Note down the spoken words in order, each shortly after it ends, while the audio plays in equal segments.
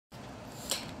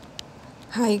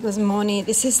Hi, good morning.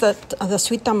 This is the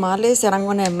sweet tamales that I'm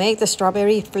gonna make, the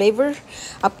strawberry flavor.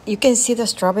 You can see the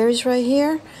strawberries right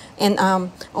here. And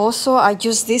also I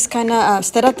use this kind of,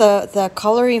 instead of the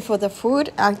coloring for the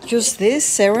food, I use this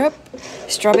syrup,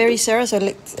 strawberry syrup, so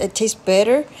it tastes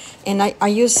better. And I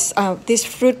use this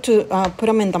fruit to put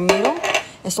them in the middle.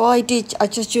 And so all I did, I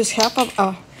just use half of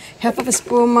a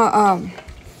spoon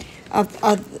of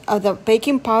the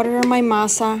baking powder in my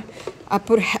masa. I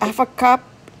put half a cup,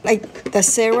 like the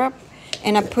syrup,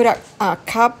 and I put a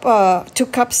cup, 2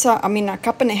 cups, a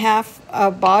cup and a half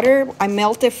of butter. I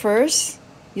melt it first.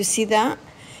 You see that?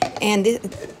 And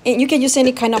you can use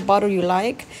any kind of butter you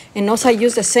like. And also I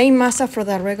use the same masa for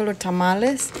the regular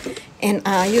tamales. And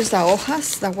I use the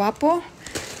hojas, the guapo.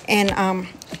 And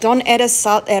don't add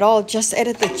salt at all. Just add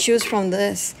the juice from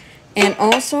this. And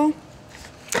also,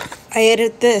 I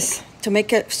added this to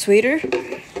make it sweeter.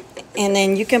 And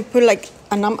then you can put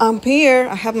and I'm here,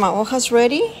 I have my hojas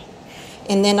ready.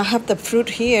 And then I have the fruit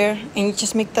here. And you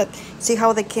just make that, see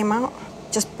how they came out?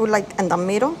 Just put in the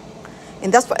middle.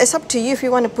 And it's up to you if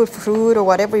you want to put fruit or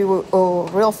whatever, or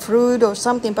real fruit or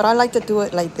something. But I like to do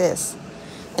it like this.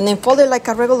 And then fold it like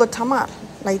a regular tamal,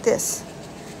 like this.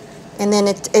 And then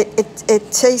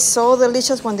it tastes so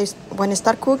delicious when it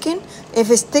start cooking. If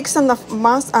it sticks on the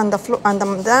mass on the floor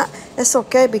that, it's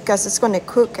okay because it's gonna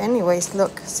cook anyways.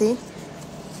 Look, see.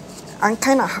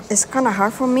 It's kind of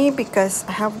hard for me because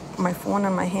I have my phone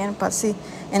in my hand. But see,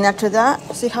 and after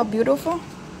that, see how beautiful.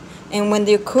 And when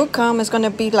they cook, it's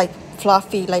gonna be like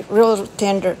fluffy, like real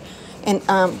tender. And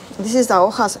this is the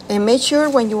hojas. And make sure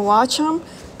when you watch them,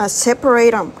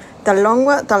 separate them. The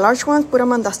large ones, put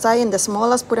them on the side, and the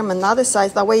smallest, put them on the other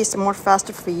side. That way, it's more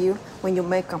faster for you when you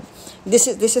make them. This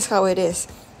is how it is.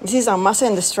 This is a masa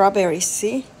and the strawberries.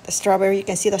 See the strawberry? You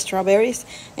can see the strawberries.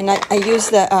 And I use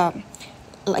the,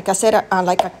 like I said,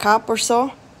 like a cup or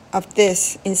so of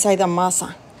this inside the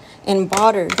masa. And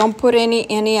butter. Don't put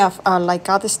any of like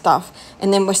other stuff.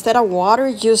 And then instead of water,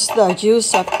 use the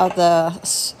juice of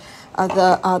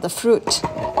the fruit.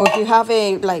 Or if you have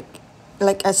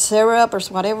like a syrup or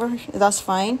whatever, that's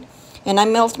fine. And I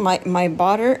melt my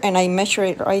butter and I measure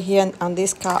it right here on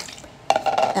this cup,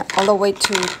 all the way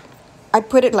to, I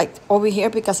put it like over here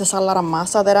because it's a lot of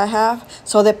masa that I have.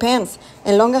 So it depends.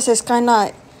 As long as it's kind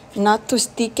of not too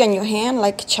sticky in your hand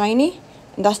like shiny,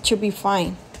 that should be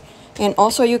fine. And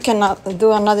also you can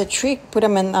do another trick. Put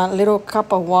them in a little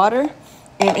cup of water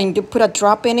and you put a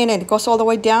drop in it and it goes all the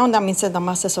way down. That means that the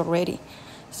masa is already.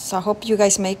 So I hope you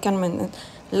guys make them and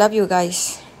love you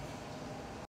guys.